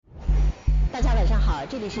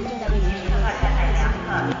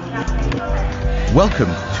Welcome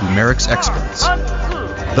to Merrick's Experts,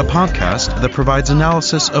 the podcast that provides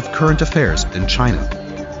analysis of current affairs in China.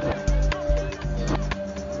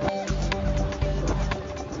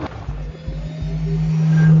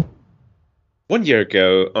 One year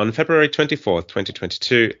ago, on February 24,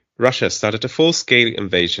 2022, Russia started a full-scale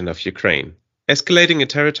invasion of Ukraine, escalating a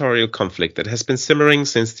territorial conflict that has been simmering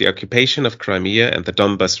since the occupation of Crimea and the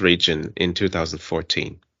Donbas region in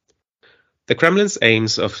 2014. The Kremlin's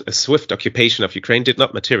aims of a swift occupation of Ukraine did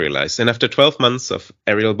not materialize, and after 12 months of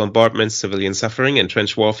aerial bombardments, civilian suffering, and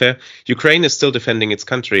trench warfare, Ukraine is still defending its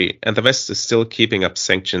country, and the West is still keeping up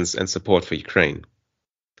sanctions and support for Ukraine.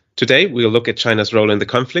 Today, we'll look at China's role in the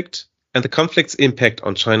conflict and the conflict's impact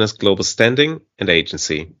on China's global standing and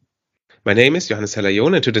agency. My name is Johannes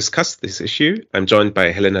Heller-John, and to discuss this issue, I'm joined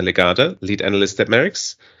by Helena Legarda, lead analyst at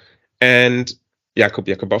Merrick's, and Jakub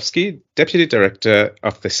Jakubowski, Deputy Director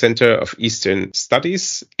of the Center of Eastern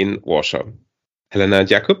Studies in Warsaw. Helena and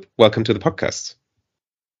Jakub, welcome to the podcast.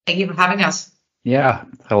 Thank you for having us. Yeah,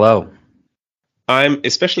 hello. I'm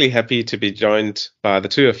especially happy to be joined by the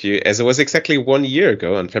two of you, as it was exactly 1 year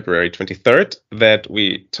ago, on February 23rd, that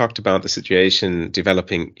we talked about the situation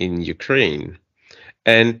developing in Ukraine.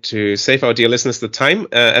 And to save our dear listeners the time,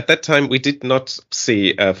 at that time we did not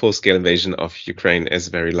see a full-scale invasion of Ukraine as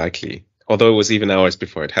very likely, although it was even hours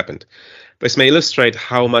before it happened. This may illustrate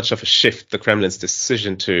how much of a shift the Kremlin's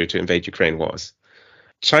decision to invade Ukraine was.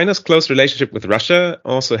 China's close relationship with Russia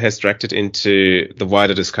also has dragged it into the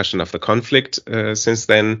wider discussion of the conflict since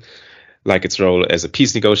then, like its role as a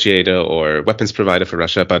peace negotiator or weapons provider for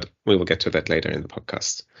Russia, but we will get to that later in the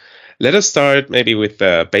podcast. Let us start maybe with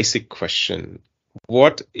a basic question.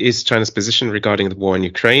 What is China's position regarding the war in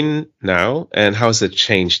Ukraine now, and how has it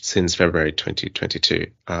changed since February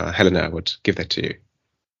 2022? Helena, I would give that to you.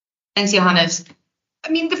 Thanks, Johannes.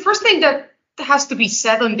 The first thing that has to be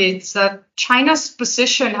said on this is that China's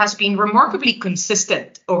position has been remarkably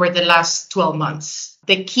consistent over the last 12 months.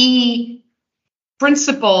 The key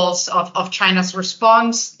principles of China's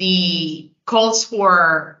response, the calls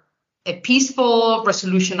for a peaceful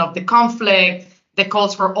resolution of the conflict, the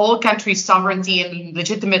calls for all countries' sovereignty and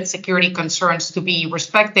legitimate security concerns to be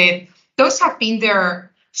respected, those have been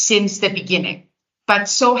there since the beginning. But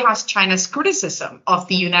so has China's criticism of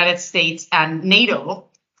the United States and NATO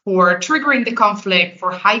for triggering the conflict,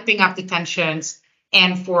 for hyping up the tensions,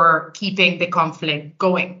 and for keeping the conflict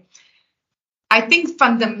going. I think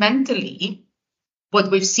fundamentally,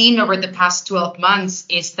 what we've seen over the past 12 months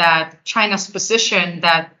is that China's position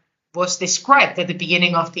that was described at the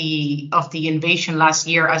beginning of the invasion last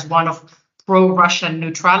year as one of pro-Russian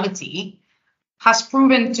neutrality has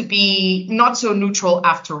proven to be not so neutral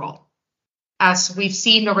after all. As we've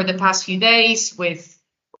seen over the past few days with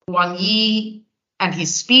Wang Yi and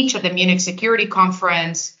his speech at the Munich Security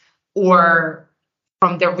Conference, or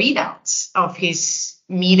from the readouts of his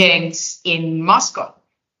meetings in Moscow,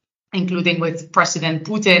 including with President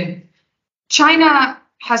Putin, China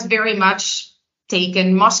has very much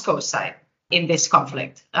taken Moscow's side in this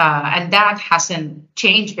conflict. And that hasn't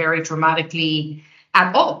changed very dramatically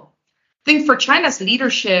at all. I think for China's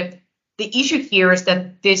leadership, the issue here is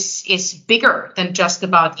that this is bigger than just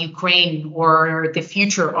about Ukraine or the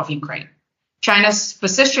future of Ukraine. China's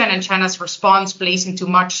position and China's response plays into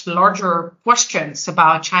much larger questions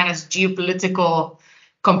about China's geopolitical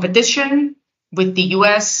competition with the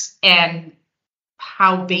US and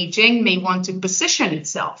how Beijing may want to position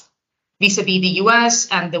itself vis-a-vis the US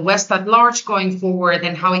and the West at large going forward,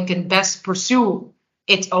 and how it can best pursue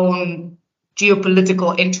its own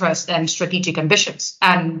geopolitical interests and strategic ambitions.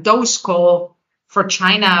 And those call for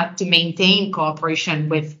China to maintain cooperation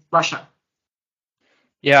with Russia.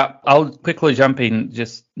 Yeah, I'll quickly jump in,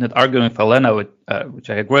 just not arguing with Helena,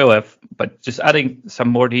 which I agree with, but just adding some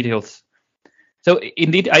more details. So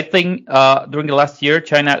indeed, I think during the last year,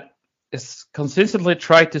 China has consistently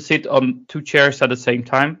tried to sit on two chairs at the same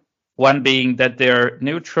time. One being that they're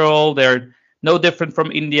neutral, they're no different from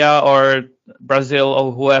India or Brazil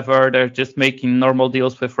or whoever. They're just making normal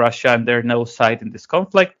deals with Russia and they're no side in this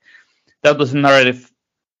conflict. That was a narrative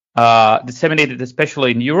disseminated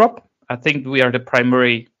especially in Europe. I think we are the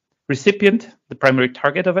primary recipient, the primary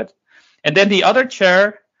target of it. And then the other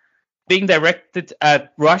chair being directed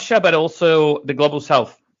at Russia, but also the global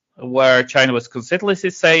south, where China was consistently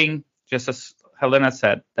saying, just as Helena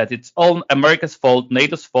said, that it's all America's fault,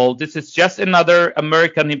 NATO's fault. This is just another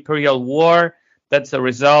American imperial war that's a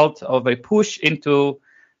result of a push into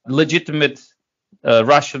legitimate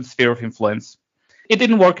Russian sphere of influence. It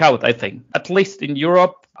didn't work out, I think. At least in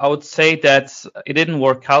Europe, I would say that it didn't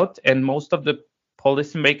work out. And most of the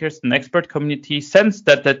policymakers and expert community sense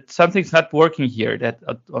that something's not working here. That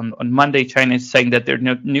on Monday, China is saying that they're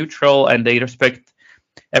neutral and they respect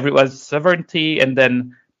everyone's sovereignty, and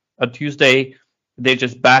then on Tuesday they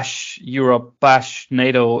just bash Europe, bash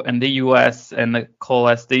NATO and the US, and call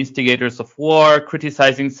us the instigators of war,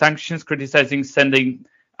 criticizing sanctions, criticizing sending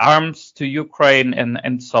arms to Ukraine,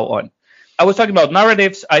 and so on. I was talking about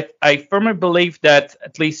narratives. I firmly believe that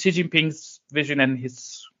at least Xi Jinping's vision and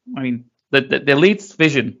the lead's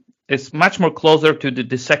vision is much more closer to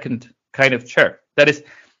the second kind of chair. That is,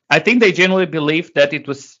 I think they genuinely believe that it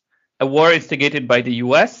was a war instigated by the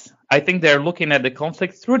US. I think they're looking at the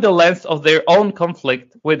conflict through the lens of their own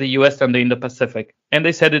conflict with the US and the Indo-Pacific. And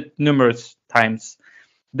they said it numerous times.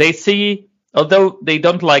 They see, although they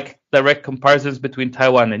don't like direct comparisons between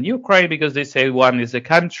Taiwan and Ukraine because they say one is a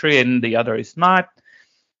country and the other is not,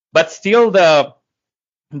 but still the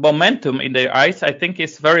momentum in their eyes, I think,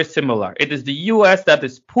 is very similar. It is the US that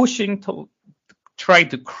is pushing to try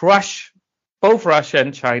to crush both Russia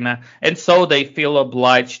and China, and so they feel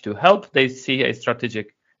obliged to help. They see a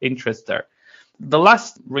strategic interest there. The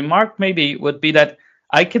last remark maybe would be that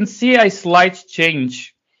I can see a slight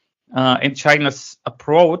change in China's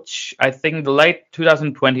approach. I think the late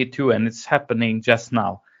 2022, and it's happening just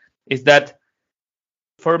now, is that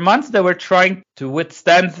for months they were trying to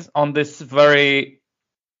withstand on this very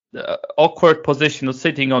awkward position of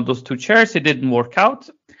sitting on those two chairs. It didn't work out.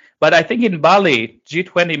 But I think in Bali,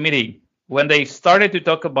 G20 meeting, when they started to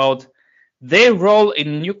talk about their role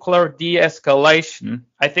in nuclear de-escalation,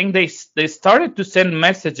 I think they started to send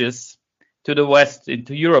messages to the West,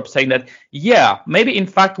 into Europe, saying that, yeah, maybe in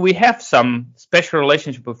fact we have some special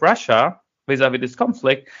relationship with Russia vis-a-vis this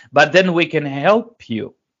conflict, but then we can help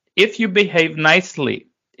you. If you behave nicely,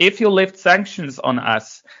 if you lift sanctions on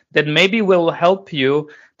us, then maybe we'll help you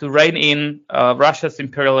to rein in Russia's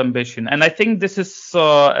imperial ambition. And I think this is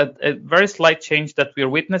a very slight change that we're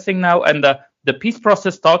witnessing now, and the peace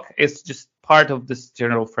process talk is just part of this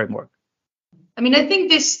general framework. I mean, I think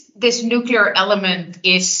this nuclear element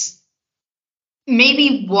is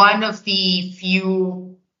maybe one of the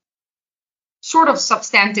few sort of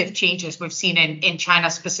substantive changes we've seen in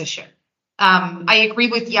China's position. I agree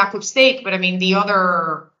with Jakub's take, but I mean, the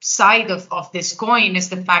other side of this coin is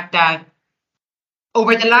the fact that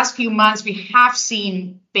over the last few months, we have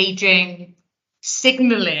seen Beijing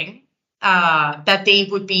signaling that they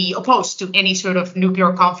would be opposed to any sort of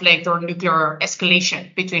nuclear conflict or nuclear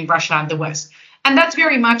escalation between Russia and the West. And that's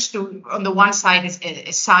very much, on the one side, is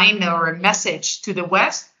a sign or a message to the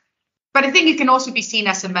West. But I think it can also be seen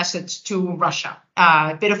as a message to Russia,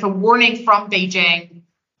 a bit of a warning from Beijing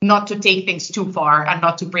not to take things too far and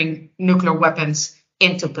not to bring nuclear weapons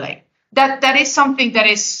into play. That is something that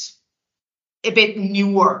is a bit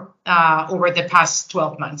newer over the past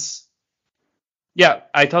 12 months. Yeah,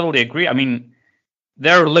 I totally agree. I mean,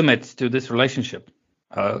 there are limits to this relationship.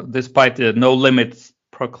 Despite the no limits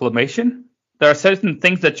proclamation, there are certain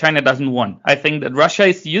things that China doesn't want. I think that Russia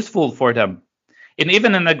is useful for them. And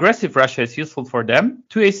even an aggressive Russia is useful for them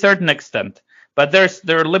to a certain extent. But there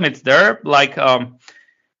are limits there, like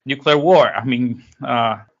nuclear war. I mean,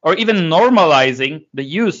 or even normalizing the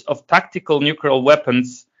use of tactical nuclear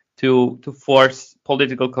weapons to force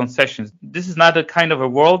political concessions. This is not a kind of a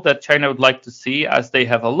world that China would like to see, as they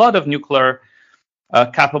have a lot of nuclear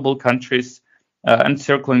capable countries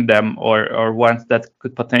encircling them, or ones that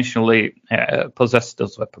could potentially possess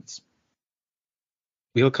those weapons.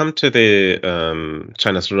 We'll come to the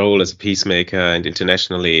China's role as a peacemaker and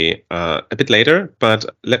internationally a bit later, but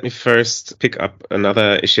let me first pick up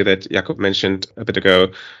another issue that Jakub mentioned a bit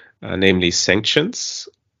ago, namely sanctions.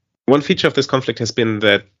 One feature of this conflict has been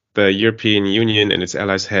that the European Union and its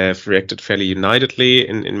allies have reacted fairly unitedly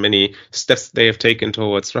in many steps they have taken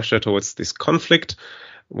towards Russia, towards this conflict.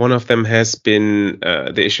 One of them has been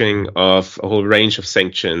the issuing of a whole range of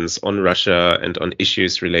sanctions on Russia and on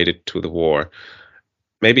issues related to the war.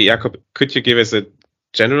 Maybe, Jakub, could you give us a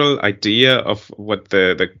general idea of what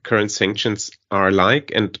the current sanctions are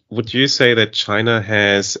like? And would you say that China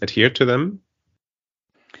has adhered to them?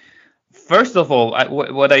 First of all,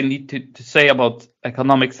 what I need to say about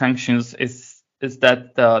economic sanctions is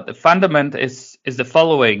that the fundament is the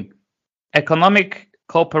following. Economic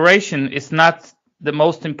cooperation is not the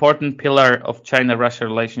most important pillar of China-Russia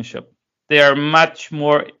relationship. There are much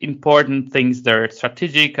more important things there: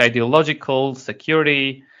 strategic, ideological,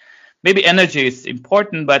 security. Maybe energy is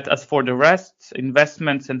important, but as for the rest,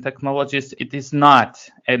 investments and technologies, it is not.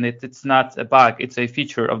 And it's not a bug. It's a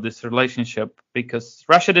feature of this relationship, because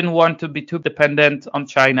Russia didn't want to be too dependent on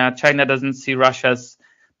China. China doesn't see Russia as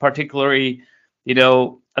particularly,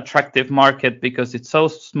 attractive market because it's so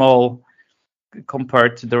small.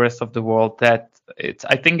 compared to the rest of the world.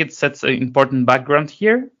 I think it sets an important background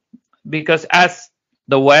here, because as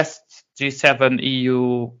the West, G7,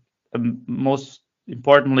 EU, most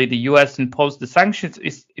importantly the US imposed the sanctions,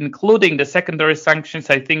 including the secondary sanctions,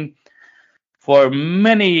 I think for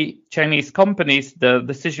many Chinese companies the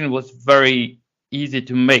decision was very easy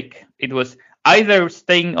to make. It was either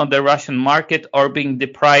staying on the Russian market or being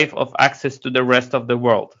deprived of access to the rest of the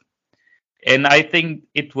world. And I think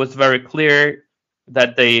it was very clear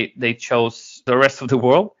that they chose the rest of the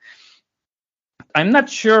world. I'm not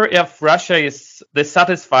sure if Russia is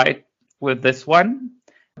dissatisfied with this one.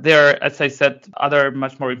 There are, as I said, other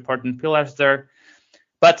much more important pillars there.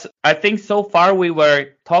 But I think so far we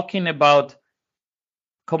were talking about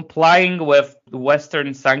complying with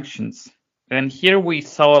Western sanctions. And here we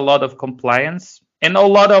saw a lot of compliance and a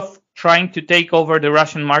lot of trying to take over the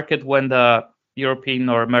Russian market when the European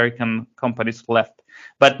or American companies left.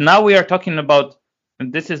 But now we are talking about,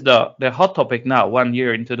 and this is the hot topic now, 1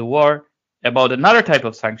 year into the war, about another type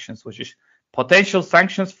of sanctions, which is potential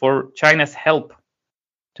sanctions for China's help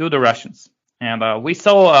to the Russians. And we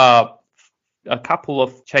saw a couple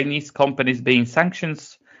of Chinese companies being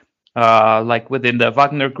sanctioned, like within the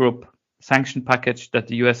Wagner Group sanction package that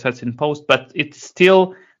the US has imposed, but it's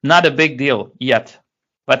still not a big deal yet.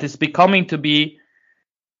 But it's becoming to be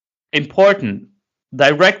important.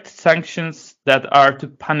 Direct sanctions that are to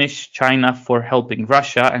punish China for helping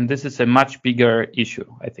Russia, and this is a much bigger issue,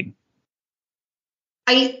 I think.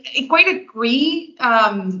 I quite agree.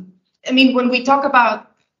 When we talk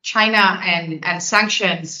about China and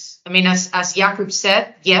sanctions, as Jakub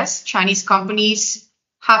said, yes, Chinese companies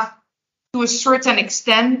have, to a certain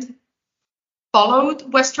extent,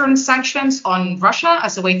 followed Western sanctions on Russia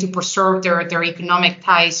as a way to preserve their economic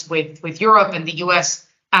ties with Europe and the US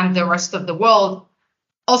and the rest of the world.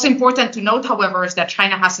 Also important to note, however, is that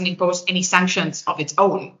China hasn't imposed any sanctions of its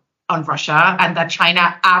own on Russia, and that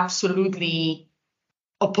China absolutely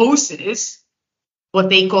opposes what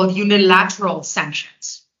they call unilateral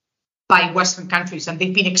sanctions by Western countries, and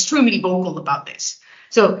they've been extremely vocal about this.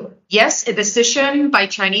 So yes, a decision by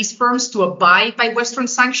Chinese firms to abide by Western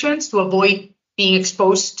sanctions to avoid being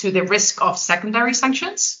exposed to the risk of secondary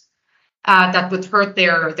sanctions that would hurt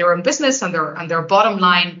their own business and their bottom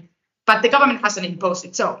line, but the government hasn't imposed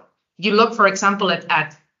it. So you look, for example,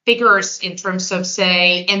 at figures in terms of,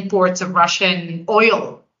 say, imports of Russian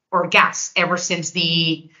oil or gas ever since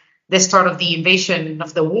the start of the invasion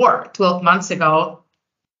of the war 12 months ago,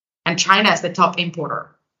 and China is the top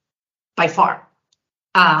importer by far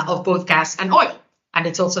of both gas and oil. And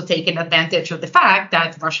it's also taken advantage of the fact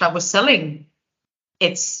that Russia was selling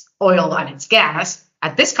its oil and its gas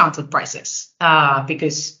at discounted prices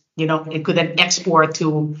because it couldn't export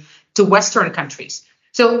to Western countries.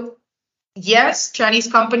 So yes,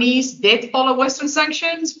 Chinese companies did follow Western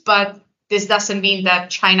sanctions, but this doesn't mean that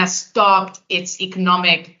China stopped its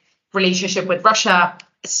economic relationship with Russia,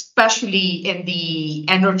 especially in the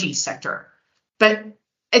energy sector. But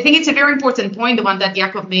I think it's a very important point, the one that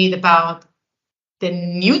Jakub made about the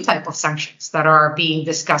new type of sanctions that are being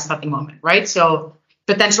discussed at the moment, right? So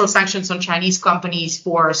potential sanctions on Chinese companies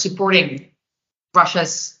for supporting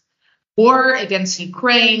Russia's war against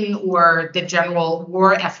Ukraine or the general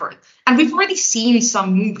war effort. And we've already seen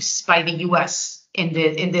some moves by the US in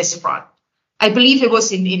this front. I believe it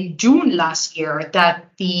was in June last year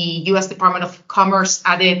that the US Department of Commerce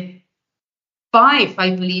added 5,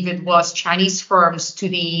 I believe it was, Chinese firms to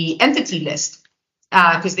the entity list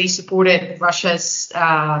because they supported Russia's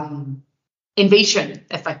invasion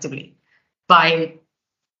effectively by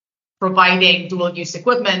providing dual-use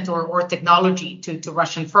equipment or technology to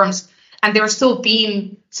Russian firms. And there are still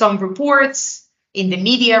been some reports in the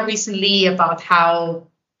media recently about how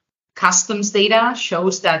customs data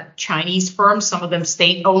shows that Chinese firms, some of them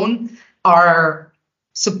state-owned, are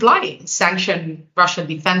supplying sanctioned Russian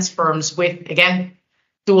defense firms with, again,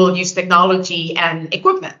 dual-use technology and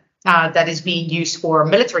equipment that is being used for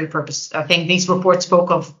military purposes. I think these reports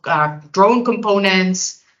spoke of drone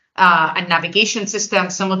components and navigation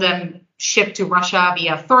systems, some of them shipped to Russia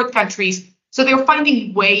via third countries. So they're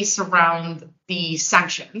finding ways around the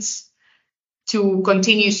sanctions to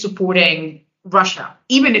continue supporting Russia,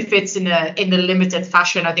 even if it's in a limited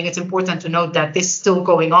fashion. I think it's important to note that this is still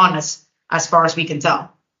going on as far as we can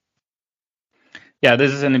tell. Yeah,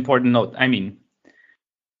 this is an important note.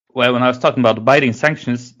 When I was talking about abiding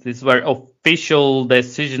sanctions, these were official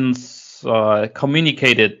decisions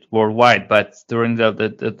communicated worldwide. But during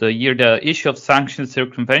the year, the issue of sanctions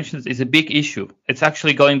circumventions is a big issue. It's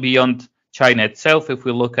actually going beyond China itself. If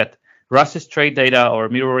we look at Russia's trade data or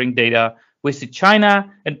mirroring data, we see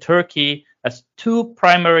China and Turkey as two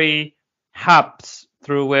primary hubs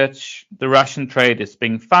through which the Russian trade is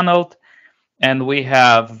being funneled, and we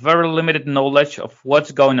have very limited knowledge of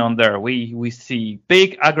what's going on there. We see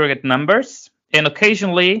big aggregate numbers, and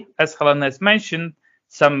occasionally, as Helena has mentioned,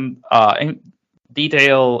 some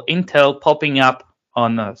detailed intel popping up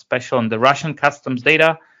on, especially on the Russian customs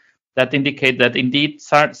data, that indicate that indeed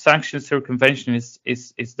sanction circumvention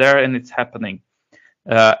is there and it's happening.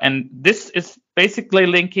 And this is basically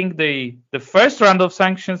linking the first round of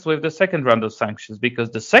sanctions with the second round of sanctions, because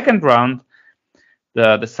the second round,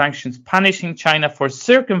 the sanctions punishing China for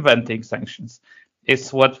circumventing sanctions,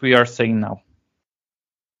 is what we are seeing now.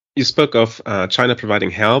 You spoke of China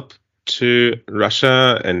providing help to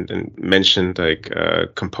Russia and mentioned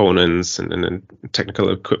components and technical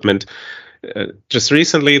equipment. Just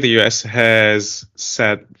recently, the US has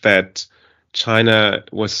said that China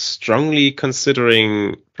was strongly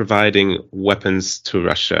considering providing weapons to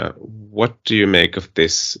Russia. What do you make of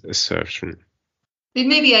this assertion?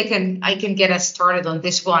 Maybe I can get us started on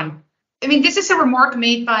this one. I mean, this is a remark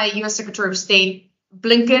made by U.S. Secretary of State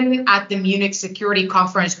Blinken at the Munich Security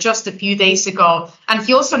Conference just a few days ago. And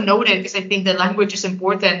he also noted, because I think the language is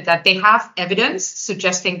important, that they have evidence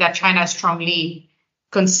suggesting that China is strongly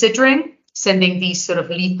considering sending these sort of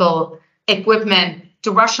lethal equipment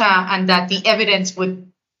to Russia, and that the evidence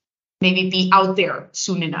would maybe be out there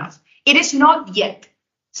soon enough. It is not yet.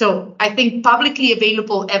 So I think publicly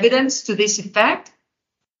available evidence to this effect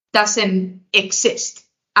doesn't exist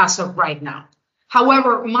as of right now.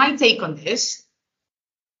 However, my take on this,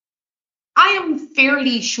 I am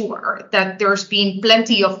fairly sure that there's been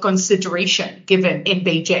plenty of consideration given in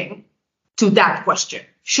Beijing to that question.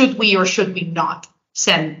 Should we or should we not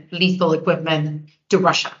send lethal equipment to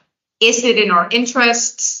Russia? Is it in our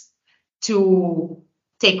interests to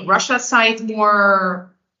take Russia's side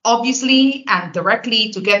more obviously and directly,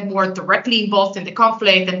 to get more directly involved in the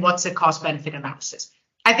conflict, and what's the cost-benefit analysis?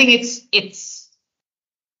 I think it's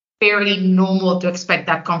fairly normal to expect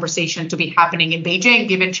that conversation to be happening in Beijing,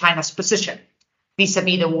 given China's position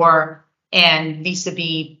vis-a-vis the war and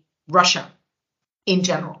vis-a-vis Russia in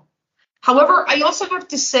general. However, I also have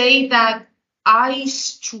to say that I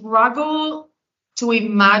struggle to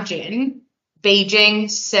imagine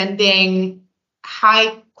Beijing sending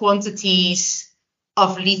high quantities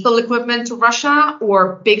of lethal equipment to Russia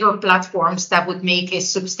or bigger platforms that would make a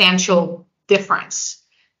substantial difference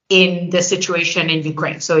in the situation in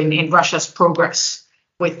Ukraine, so in Russia's progress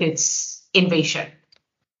with its invasion.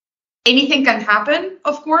 Anything can happen,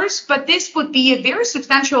 of course, but this would be a very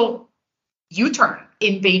substantial U-turn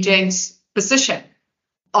in Beijing's position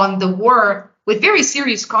on the war, with very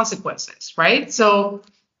serious consequences, right? So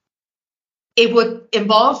it would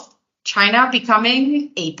involve China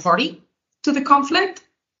becoming a party to the conflict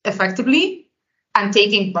effectively and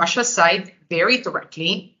taking Russia's side very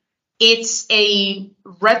directly. It's a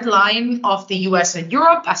red line of the US and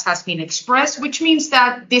Europe, as has been expressed, which means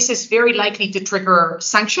that this is very likely to trigger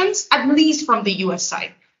sanctions, at least from the US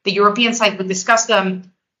side. The European side would discuss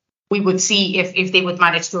them. We would see if they would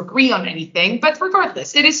manage to agree on anything. But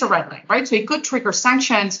regardless, it is a red line, right? So it could trigger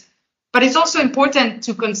sanctions. But it's also important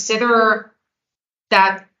to consider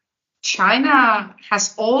that China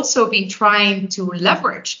has also been trying to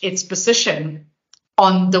leverage its position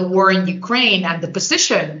on the war in Ukraine and the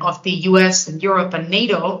position of the US and Europe and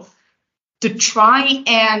NATO to try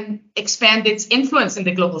and expand its influence in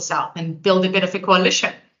the global south and build a bit of a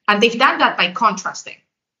coalition. And they've done that by contrasting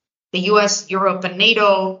the US, Europe, and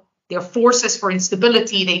NATO, their forces for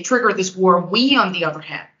instability. They trigger this war. We, on the other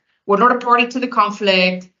hand, we're not a party to the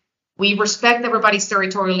conflict. We respect everybody's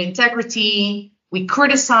territorial integrity. We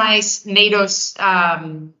criticize NATO's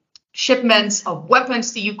shipments of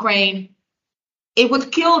weapons to Ukraine. It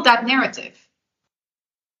would kill that narrative.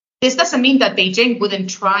 This doesn't mean that Beijing wouldn't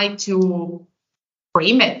try to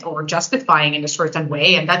frame it or justify it in a certain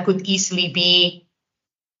way. And that could easily be,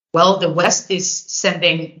 well, the West is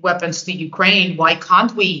sending weapons to Ukraine. Why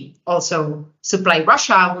can't we also supply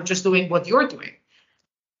Russia? We're just doing what you're doing.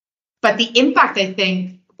 But the impact, I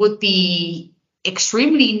think, would be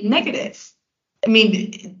extremely negative. I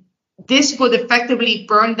mean, this would effectively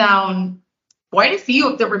burn down quite a few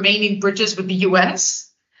of the remaining bridges with the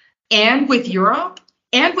US and with Europe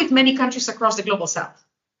and with many countries across the global south.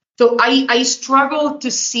 So I struggle to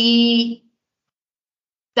see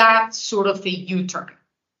that sort of a U-turn,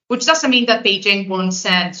 which doesn't mean that Beijing won't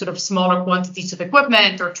send sort of smaller quantities of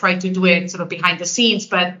equipment or try to do it sort of behind the scenes,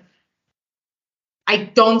 but I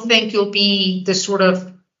don't think it'll be the sort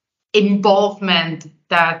of involvement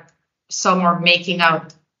that some are making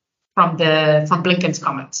out from Blinken's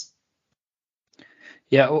comments.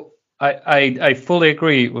 Yeah, I fully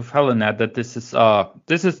agree with Helena that this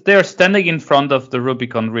is they're standing in front of the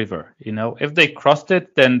Rubicon River. If they crossed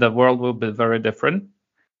it, then the world will be very different.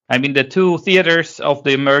 I mean, the two theaters of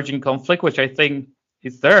the emerging conflict, which I think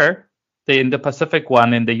is there, the Indo-Pacific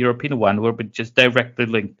one and the European one, will be just directly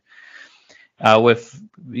linked with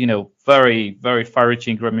very, very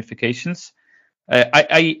far-reaching ramifications.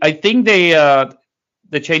 I think the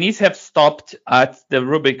Chinese have stopped at the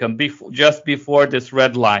Rubicon just before this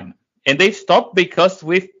red line, and they stopped because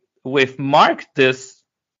we've marked this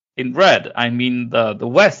in red. I mean, the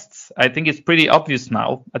West. I think it's pretty obvious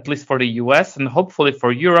now, at least for the US and hopefully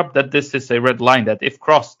for Europe, that this is a red line that, if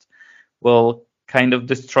crossed, will kind of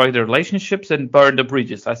destroy the relationships and burn the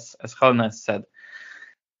bridges, as Helena said.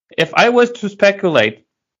 If I was to speculate,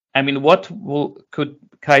 I mean, what could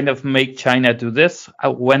kind of make China do this?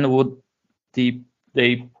 When would they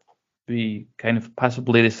be kind of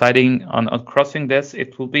possibly deciding on crossing this?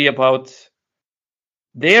 It will be about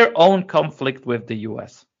their own conflict with the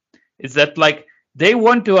US. Is that like they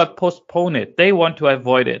want to postpone it? They want to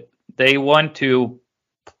avoid it. They want to,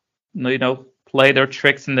 play their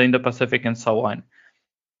tricks in the Indo-Pacific and so on.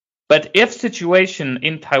 But if situation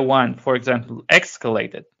in Taiwan, for example,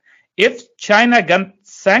 escalated, if China got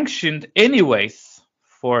sanctioned anyways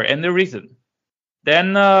for any reason,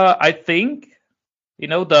 then I think,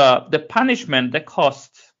 the punishment, the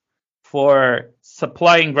cost for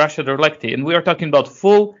supplying Russia directly, and we are talking about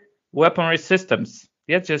full weaponry systems.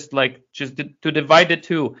 Yeah, just to divide the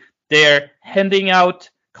two, they're handing out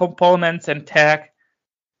components and tech,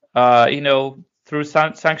 through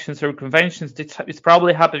sanctions or conventions. It's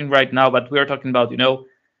probably happening right now, but we are talking about,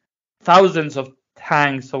 thousands of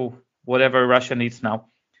tanks or whatever Russia needs now.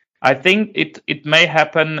 I think it may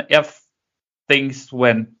happen if things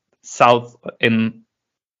went south in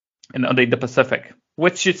the Pacific,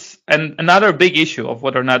 which is another big issue of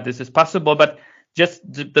whether or not this is possible. But just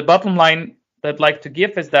the bottom line that I'd like to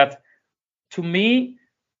give is that, to me,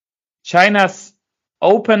 China's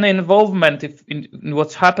open involvement in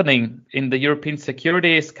what's happening in the European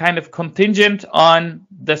security is kind of contingent on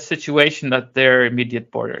the situation at their immediate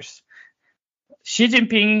borders. Xi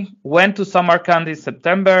Jinping went to Samarkand in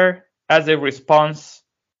September as a response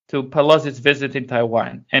to Pelosi's visit in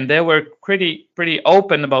Taiwan, and they were pretty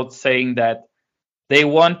open about saying that they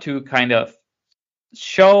want to kind of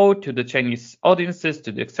show to the Chinese audiences,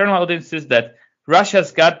 to the external audiences, that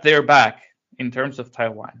Russia's got their back in terms of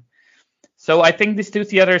Taiwan. So I think these two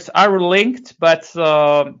theaters are linked, but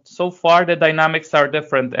so far the dynamics are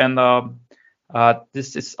different, and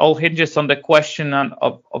this is all hinges on the question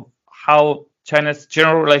of how China's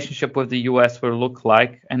general relationship with the US will look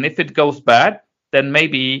like. And if it goes bad, then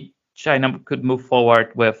maybe China could move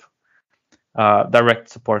forward with direct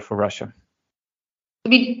support for Russia. I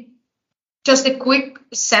mean, just a quick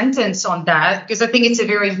sentence on that, because I think it's a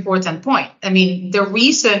very important point. I mean, the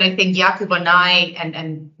reason I think Jakub and I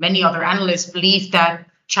and many other analysts believe that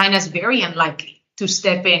China is very unlikely to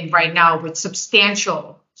step in right now with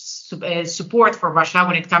substantial support for Russia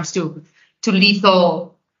when it comes to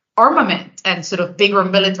lethal armament and sort of bigger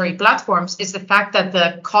military platforms is the fact that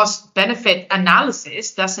the cost-benefit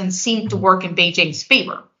analysis doesn't seem to work in Beijing's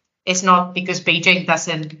favor. It's not because Beijing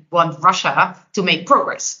doesn't want Russia to make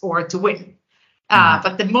progress or to win.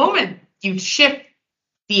 But the moment you shift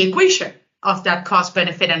the equation of that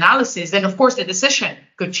cost-benefit analysis, then of course the decision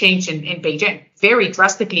could change in Beijing very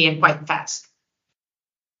drastically and quite fast.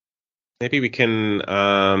 Maybe we can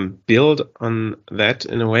build on that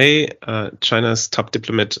in a way. China's top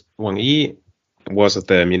diplomat Wang Yi was at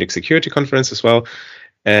the Munich Security Conference as well,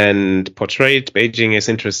 and portrayed Beijing as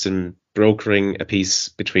interested in brokering a peace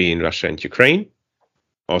between Russia and Ukraine.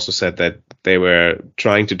 Also said that they were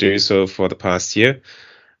trying to do so for the past year.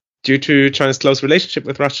 Due to China's close relationship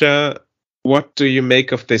with Russia, what do you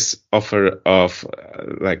make of this offer of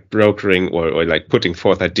brokering or putting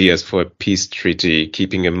forth ideas for a peace treaty,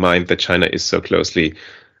 keeping in mind that China is so closely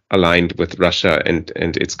aligned with Russia and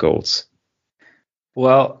its goals?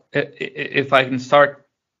 Well, if I can start,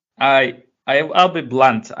 I'll be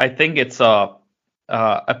blunt. I think it's a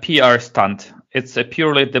PR stunt. It's a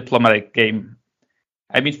purely diplomatic game.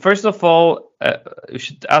 I mean, first of all, we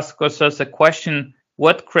should ask ourselves a question: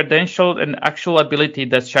 what credential and actual ability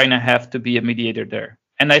does China have to be a mediator there?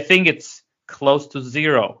 And I think it's close to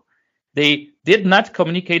zero. They did not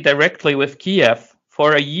communicate directly with Kiev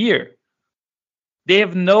for a year. They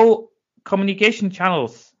have no communication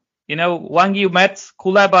channels. Wang Yi met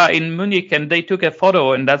Kuleba in Munich and they took a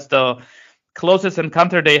photo, and that's the closest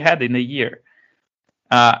encounter they had in a year.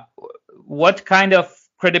 What kind of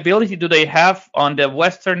credibility do they have on the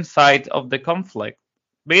western side of the conflict,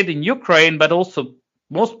 be it in Ukraine, but also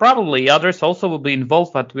most probably others also will be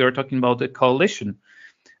involved, but we are talking about the coalition.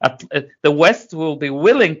 The West will be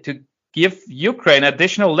willing to give Ukraine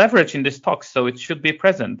additional leverage in this talks, so it should be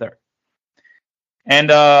present there. And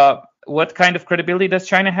what kind of credibility does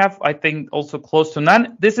China have? I think also close to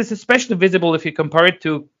none. This is especially visible if you compare it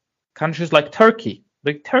to countries like Turkey.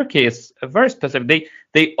 Like Turkey is very specific.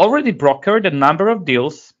 They already brokered a number of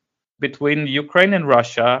deals between Ukraine and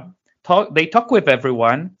Russia. They talk with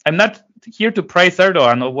everyone. I'm not here to praise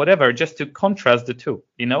Erdogan or whatever, just to contrast the two.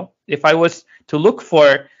 If I was to look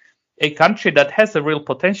for a country that has a real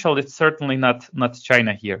potential, it's certainly not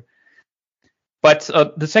China here. But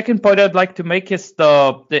the second point I'd like to make is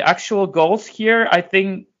the actual goals here. I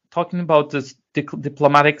think talking about this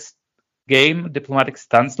diplomatic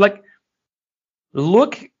stance, like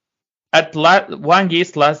look at Wang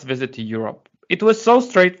Yi's last visit to Europe. It was so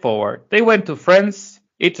straightforward. They went to France,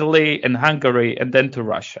 Italy, and Hungary, and then to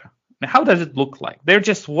Russia. Now, how does it look like? They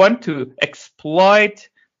just want to exploit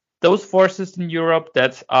those forces in Europe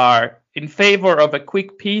that are in favor of a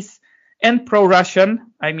quick peace and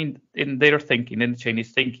pro-Russian. I mean, in their thinking, in the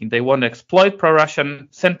Chinese thinking, they want to exploit pro-Russian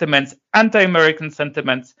sentiments, anti-American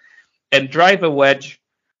sentiments, and drive a wedge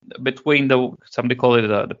between somebody call it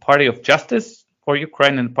the party of justice for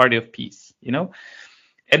Ukraine and the party of peace,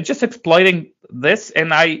 and just exploiting this.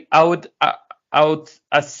 And I would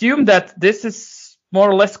assume that this is more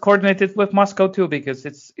or less coordinated with Moscow too, because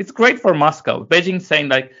it's great for Moscow. Beijing saying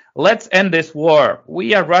like, let's end this war.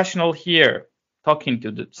 We are rational here, talking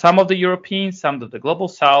to some of the Europeans, some of the global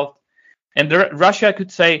South, and Russia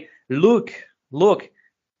could say, look,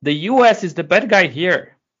 the U.S. is the bad guy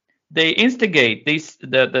here. They instigate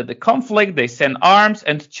the conflict. They send arms,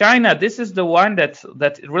 and China, this is the one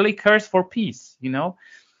that really cares for peace,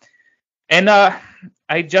 And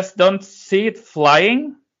I just don't see it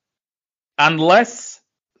flying unless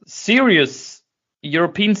serious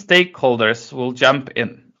European stakeholders will jump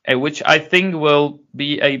in, which I think will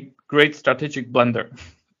be a great strategic blunder.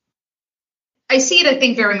 I see it, I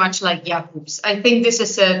think, very much like Jakub's. I think this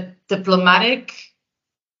is a diplomatic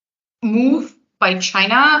move by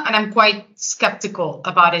China, and I'm quite skeptical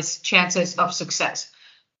about its chances of success.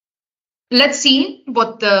 Let's see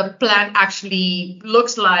what the plan actually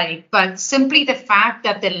looks like, but simply the fact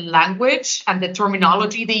that the language and the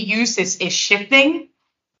terminology they use is shifting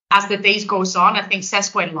as the days goes on, I think says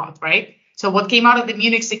quite a lot, right? So what came out of the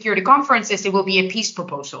Munich Security Conference is it will be a peace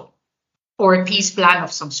proposal or a peace plan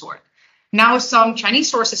of some sort. Now some Chinese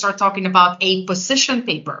sources are talking about a position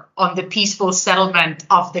paper on the peaceful settlement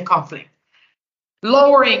of the conflict,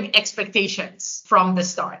 lowering expectations from the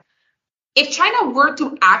start. If China were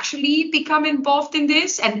to actually become involved in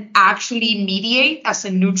this and actually mediate as a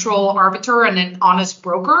neutral arbiter and an honest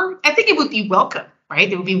broker, I think it would be welcome, right?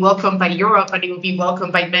 It would be welcomed by Europe and it would be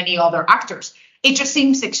welcomed by many other actors. It just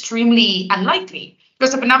seems extremely unlikely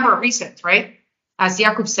because of a number of reasons, right? As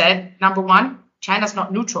Jakub said, number one, China's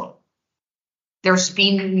not neutral. There's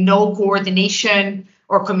been no coordination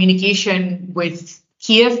or communication with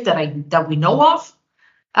Kiev that we know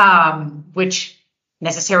of, which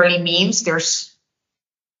necessarily means there's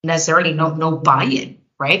necessarily no buy-in,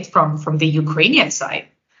 right, from the Ukrainian side.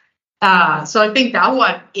 So I think that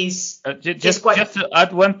one is just to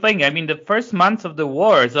add one thing. I mean, the first month of the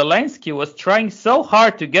war, Zelensky was trying so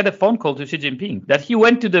hard to get a phone call to Xi Jinping that he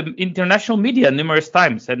went to the international media numerous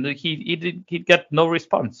times and he got no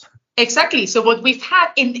response. Exactly. So what we've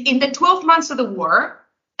had in the 12 months of the war,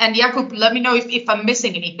 and Jakub, let me know if I'm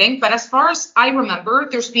missing anything, but as far as I remember,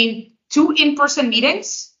 there's been 2 in-person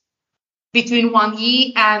meetings between Wang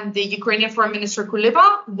Yi and the Ukrainian Foreign Minister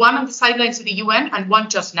Kuleba, one on the sidelines of the UN and one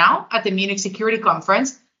just now at the Munich Security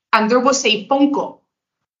Conference. And there was a phone call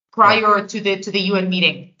prior to the UN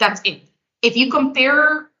meeting. That's it. If you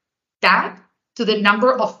compare that to the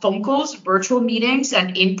number of phone calls, virtual meetings,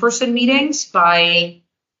 and in-person meetings by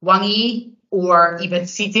Wang Yi or even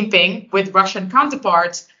Xi Jinping with Russian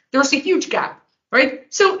counterparts, there's a huge gap.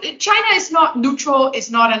 Right. So China is not neutral,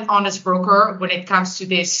 is not an honest broker when it comes to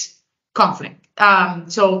this conflict.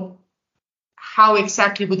 So how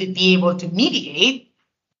exactly would it be able to mediate?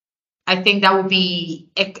 I think that would be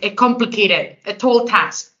a complicated, a tall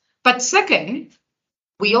task. But second,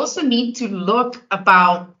 we also need to look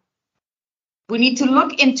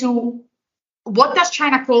into what does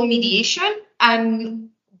China call mediation and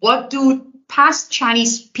what do past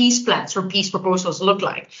Chinese peace plans or peace proposals look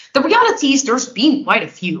like. The reality is there's been quite a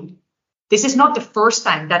few. This is not the first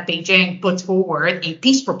time that Beijing puts forward a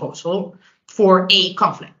peace proposal for a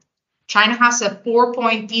conflict. China has a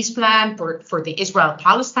 4-point peace plan for the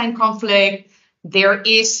Israel-Palestine conflict. There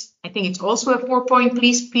is, I think it's also a 4-point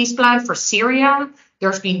peace plan for Syria.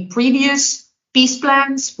 There's been previous peace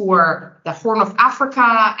plans for the Horn of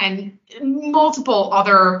Africa and multiple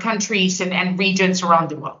other countries and regions around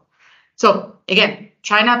the world. So again,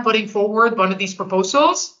 China putting forward one of these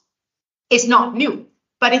proposals is not new.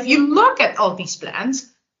 But if you look at all these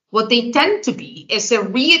plans, what they tend to be is a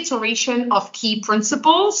reiteration of key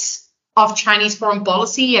principles of Chinese foreign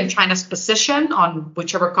policy and China's position on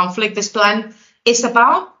whichever conflict this plan is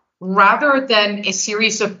about, rather than a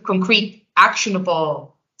series of concrete,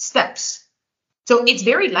 actionable steps. So it's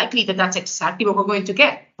very likely that that's exactly what we're going to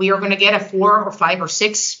get. We are going to get a 4 or 5 or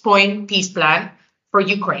 6 point peace plan for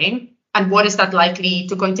Ukraine. And what is that likely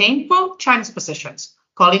to contain? Well, China's positions,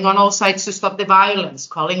 calling on all sides to stop the violence,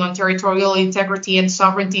 calling on territorial integrity and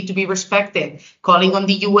sovereignty to be respected, calling on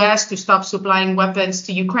the US to stop supplying weapons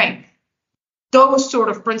to Ukraine. Those sort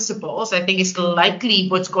of principles, I think, is likely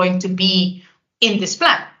what's going to be in this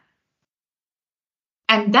plan.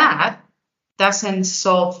 And that doesn't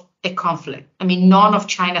solve a conflict. I mean, none of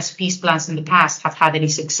China's peace plans in the past have had any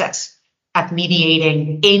success at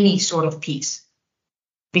mediating any sort of peace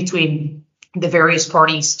between the various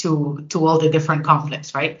parties to all the different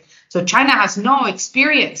conflicts, right? So China has no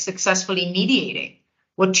experience successfully mediating.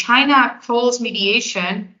 What China calls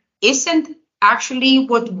mediation isn't actually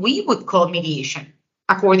what we would call mediation,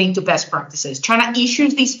 according to best practices. China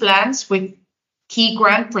issues these plans with key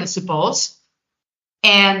grand principles,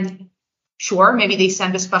 and sure, maybe they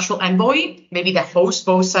send a special envoy, maybe they host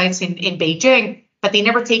both sides in Beijing, but they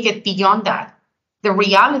never take it beyond that. The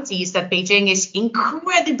reality is that Beijing is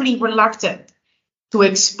incredibly reluctant to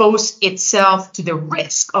expose itself to the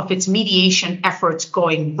risk of its mediation efforts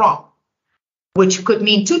going wrong, which could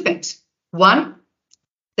mean two things. One,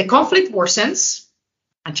 the conflict worsens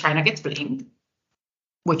and China gets blamed,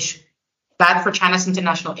 which bad for China's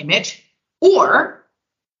international image, or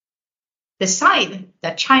the side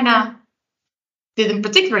that China didn't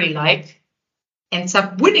particularly like ends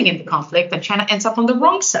up winning in the conflict and China ends up on the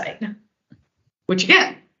wrong side, which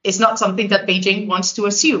again is not something that Beijing wants to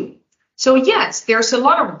assume. So yes, there's a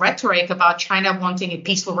lot of rhetoric about China wanting a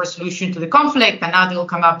peaceful resolution to the conflict, and now they'll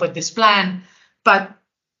come up with this plan. But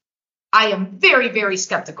I am very, very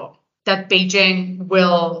skeptical that Beijing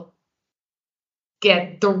will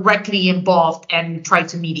get directly involved and try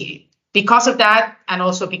to mediate. Because of that, and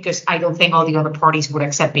also because I don't think all the other parties would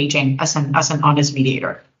accept Beijing as an honest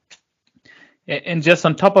mediator. And just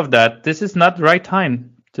on top of that, this is not the right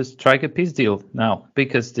time to strike a peace deal now,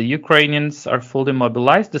 because the Ukrainians are fully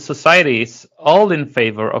mobilized. The society is all in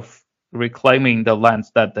favor of reclaiming the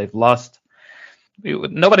lands that they've lost.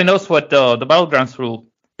 Nobody knows what the battlegrounds will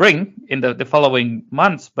bring in the following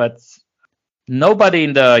months, but nobody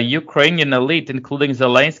in the Ukrainian elite, including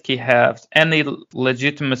Zelensky, has any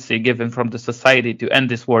legitimacy given from the society to end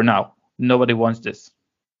this war now. Nobody wants this.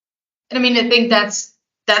 And I mean, I think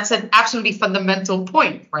that's an absolutely fundamental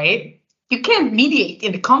point, right? You can't mediate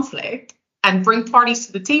in a conflict and bring parties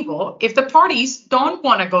to the table if the parties don't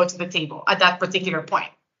want to go to the table at that particular point.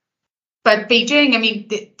 But Beijing, I mean,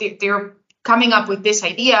 they're coming up with this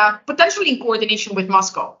idea, potentially in coordination with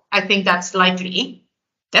Moscow. I think that's likely.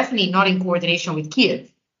 Definitely not in coordination with Kiev.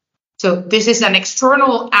 So this is an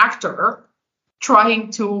external actor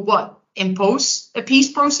trying to impose a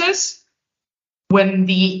peace process when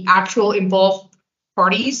the actual involved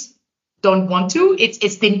parties don't want to.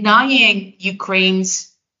 It's denying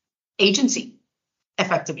Ukraine's agency,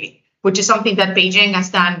 effectively, which is something that Beijing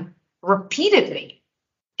has done repeatedly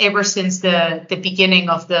ever since the beginning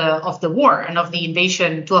of the war and of the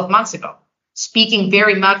invasion 12 months ago, speaking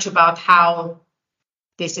very much about how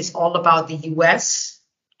this is all about the US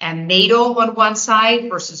and NATO on one side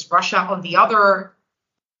versus Russia on the other,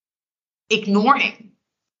 ignoring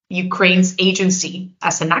Ukraine's agency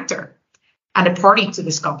as an actor and a party to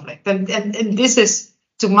this conflict. And this is,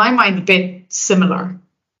 to my mind, a bit similar.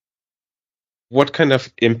 What kind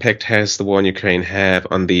of impact has the war in Ukraine had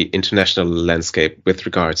on the international landscape with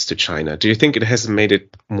regards to China? Do you think it has made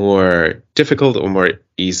it more difficult or more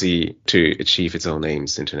easy to achieve its own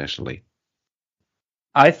aims internationally?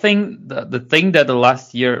 I think the thing that the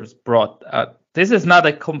last years brought, this is not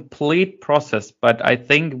a complete process, but I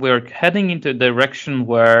think we're heading into a direction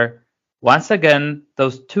where, once again,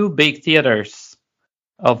 those two big theaters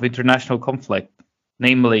of international conflict,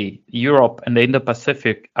 namely Europe and the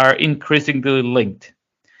Indo-Pacific, are increasingly linked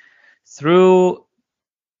through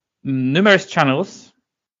numerous channels,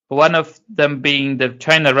 one of them being the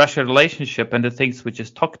China-Russia relationship and the things we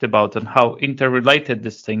just talked about and how interrelated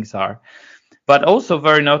these things are. But also,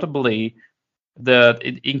 very notably, the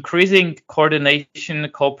increasing coordination,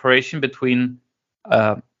 cooperation between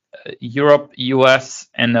Europe, US,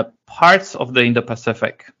 and parts of the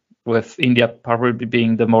Indo-Pacific, with India probably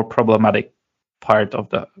being the more problematic part of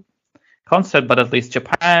the concept, but at least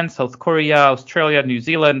Japan, South Korea, Australia, New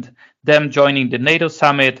Zealand, them joining the NATO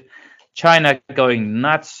summit, China going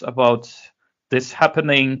nuts about this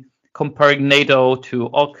happening, comparing NATO to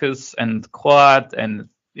AUKUS and Quad, and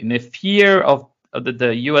in a fear of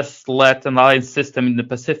the US-led alliance system in the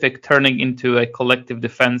Pacific turning into a collective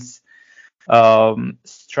defense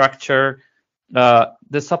structure.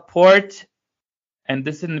 The support, and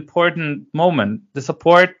this is an important moment, the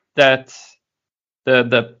support that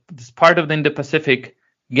this part of the Indo-Pacific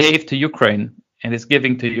gave to Ukraine and is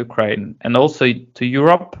giving to Ukraine and also to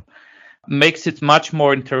Europe makes it much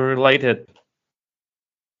more interrelated.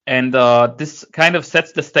 And this kind of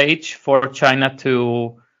sets the stage for China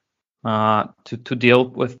to deal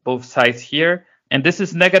with both sides here. And this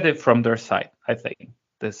is negative from their side, I think.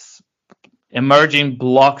 This emerging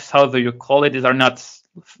blocks, however you call it, these are not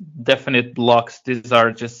definite blocks. These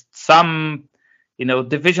are just some,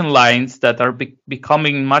 division lines that are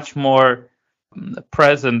becoming much more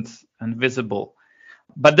present and visible.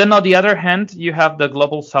 But then on the other hand, you have the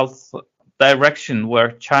global south direction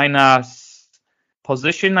where China's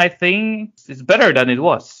position, I think, is better than it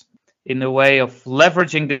was in a way of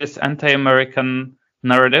leveraging this anti-American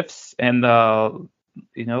narratives and,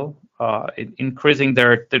 increasing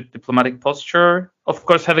their diplomatic posture. Of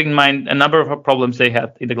course, having in mind a number of problems they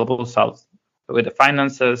had in the global south with the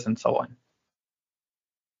finances and so on.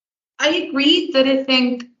 I agree that I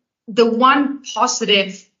think the one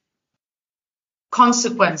positive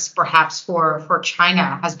consequence perhaps for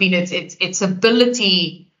China has been its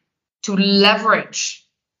ability to leverage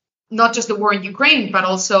not just the war in Ukraine, but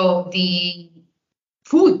also the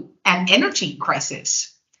food and energy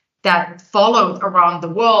crisis that followed around the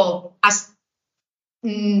world as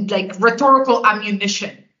like rhetorical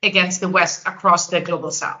ammunition against the West across the global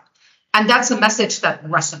South. And that's a message that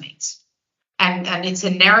resonates. And it's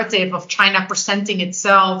a narrative of China presenting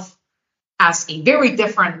itself as a very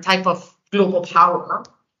different type of global power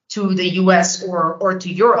to the US or to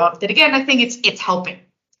Europe that, again, I think it's helping.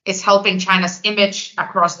 It's helping China's image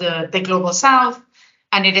across the global South,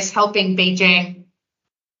 and it is helping Beijing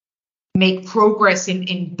make progress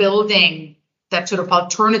in building that sort of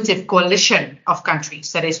alternative coalition of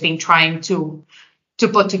countries that it's been trying to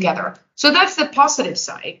put together. So that's the positive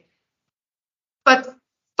side. But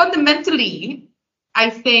fundamentally, I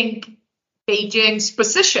think Beijing's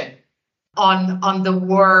position on the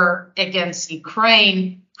war against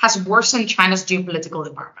Ukraine has worsened China's geopolitical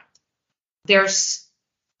environment. There's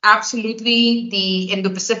absolutely the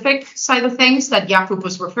Indo-Pacific side of things that Jakub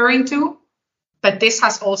was referring to, but this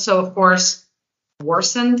has also, of course,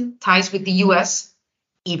 worsened ties with the US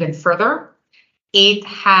even further. It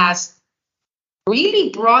has really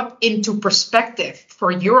brought into perspective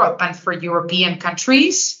for Europe and for European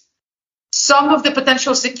countries some of the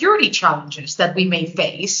potential security challenges that we may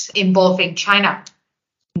face involving China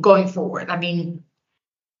going forward. I mean,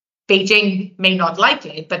 Beijing may not like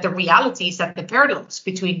it, but the reality is that the parallels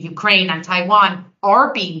between Ukraine and Taiwan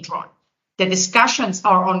are being drawn. The discussions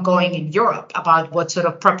are ongoing in Europe about what sort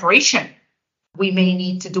of preparation we may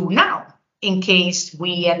need to do now in case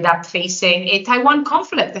we end up facing a Taiwan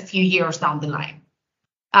conflict a few years down the line.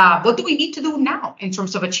 What do we need to do now in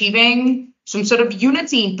terms of achieving some sort of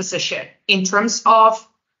unity in position, in terms of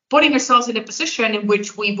putting ourselves in a position in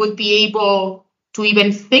which we would be able to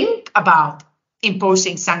even think about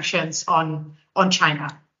imposing sanctions on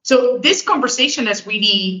China? So this conversation has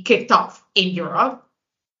really kicked off in Europe.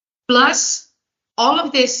 Plus, all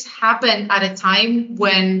of this happened at a time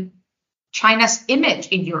when China's image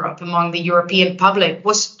in Europe among the European public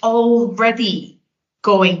was already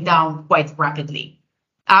going down quite rapidly.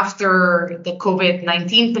 After the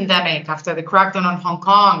COVID-19 pandemic, after the crackdown on Hong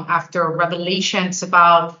Kong, after revelations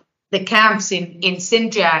about the camps in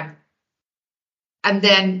Xinjiang, and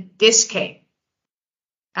then this came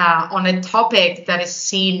on a topic that is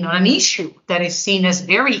seen, on an issue that is seen as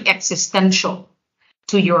very existential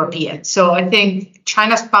to Europeans. So I think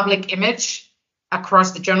China's public image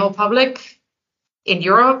across the general public in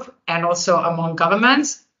Europe and also among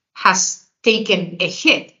governments has taken a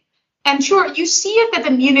hit. And sure, you see it at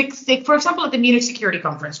the Munich, for example, at the Munich Security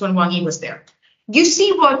Conference when Wang Yi was there. You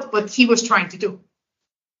see what he was trying to do.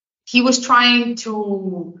 He was trying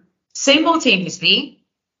to simultaneously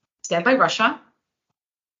stand by Russia,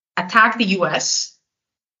 attack the US,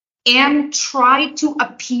 and try to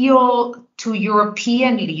appeal to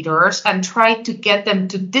European leaders and try to get them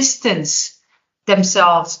to distance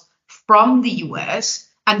themselves from the US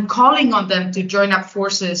and calling on them to join up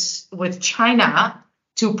forces with China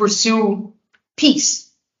to pursue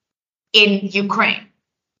peace in Ukraine.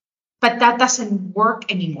 But that doesn't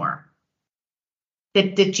work anymore.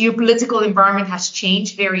 that the geopolitical environment has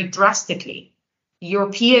changed very drastically.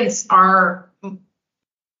 Europeans are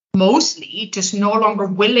mostly just no longer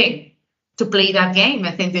willing to play that game.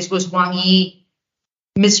 I think this was Wang Yi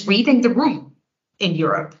misreading the room in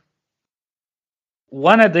Europe.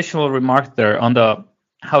 One additional remark there on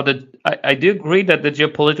I do agree that the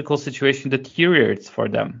geopolitical situation deteriorates for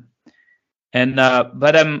them, and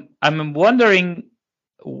but I'm wondering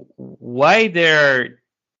why they're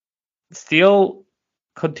still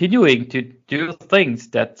continuing to do things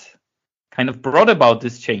that kind of brought about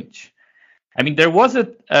this change. I mean, there was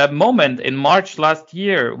a moment in March last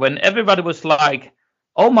year when everybody was like,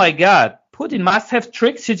 "Oh my God, Putin must have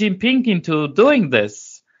tricked Xi Jinping into doing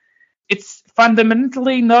this. It's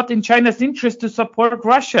fundamentally not in China's interest to support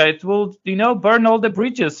Russia. It will, burn all the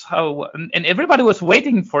bridges." And everybody was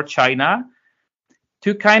waiting for China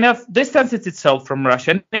to kind of distance itself from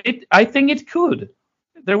Russia. And I think it could.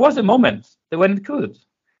 There was a moment when it could,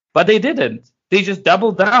 but they didn't. They just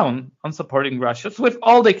doubled down on supporting Russia with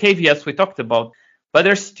all the caveats we talked about, but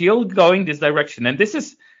they're still going this direction. And this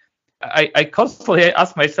is, I constantly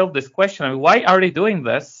ask myself this question: I mean, why are they doing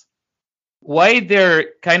this? Why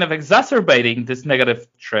they're kind of exacerbating this negative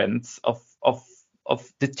trends of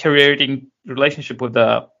deteriorating relationship with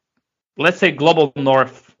the, let's say, global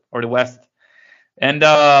North or the West. And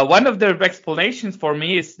one of the explanations for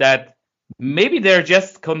me is that maybe they're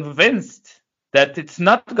just convinced that it's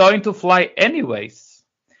not going to fly anyways.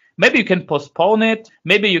 Maybe you can postpone it.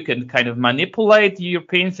 Maybe you can kind of manipulate the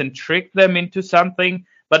Europeans and trick them into something.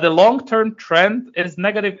 But the long-term trend is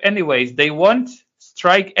negative anyways. They won't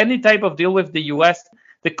strike any type of deal with the US.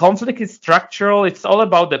 The conflict is structural. It's all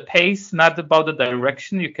about the pace, not about the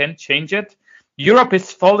direction. You can't change it. Europe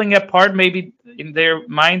is falling apart, maybe in their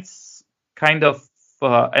minds, kind of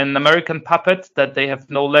an American puppet that they have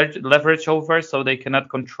no leverage over, so they cannot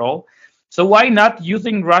control. So why not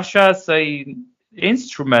using Russia as an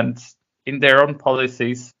instrument in their own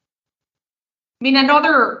policies? I mean,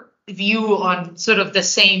 another view on sort of the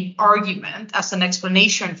same argument as an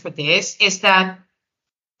explanation for this is that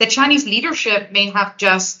the Chinese leadership may have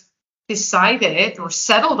just decided or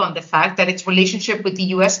settled on the fact that its relationship with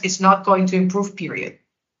the US is not going to improve, period.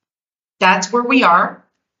 That's where we are.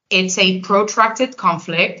 It's a protracted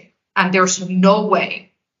conflict, and there's no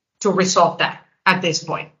way to resolve that at this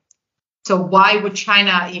point. So why would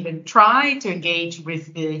China even try to engage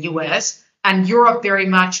with the US, and Europe very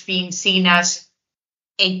much being seen as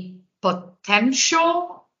a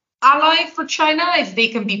potential ally for China if they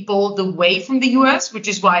can be pulled away from the US, which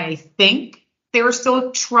is why I think they were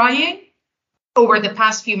still trying over the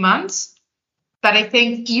past few months. But I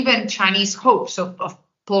think even Chinese hopes of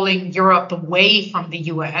pulling Europe away from the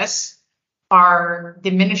US are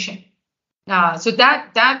diminishing. So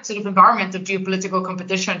that sort of environment of geopolitical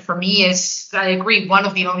competition for me is, I agree, one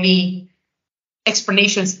of the only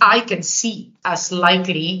explanations I can see as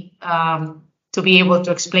likely to be able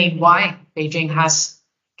to explain why Beijing has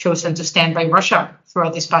chosen to stand by Russia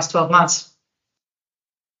throughout these past 12 months.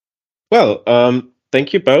 Well,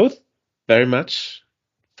 thank you both very much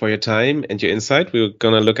for your time and your insight. We're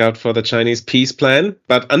going to look out for the Chinese peace plan.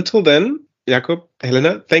 But until then, Jakub,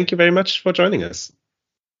 Helena, thank you very much for joining us.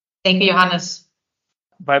 Thank you, Johannes.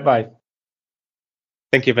 Bye-bye.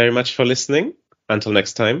 Thank you very much for listening. Until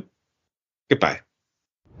next time, goodbye.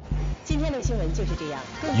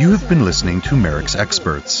 You have been listening to Merrick's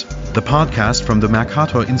Experts, the podcast from the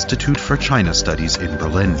Mercator Institute for China Studies in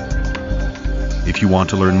Berlin. If you want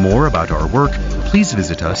to learn more about our work, please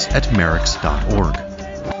visit us at merix.org.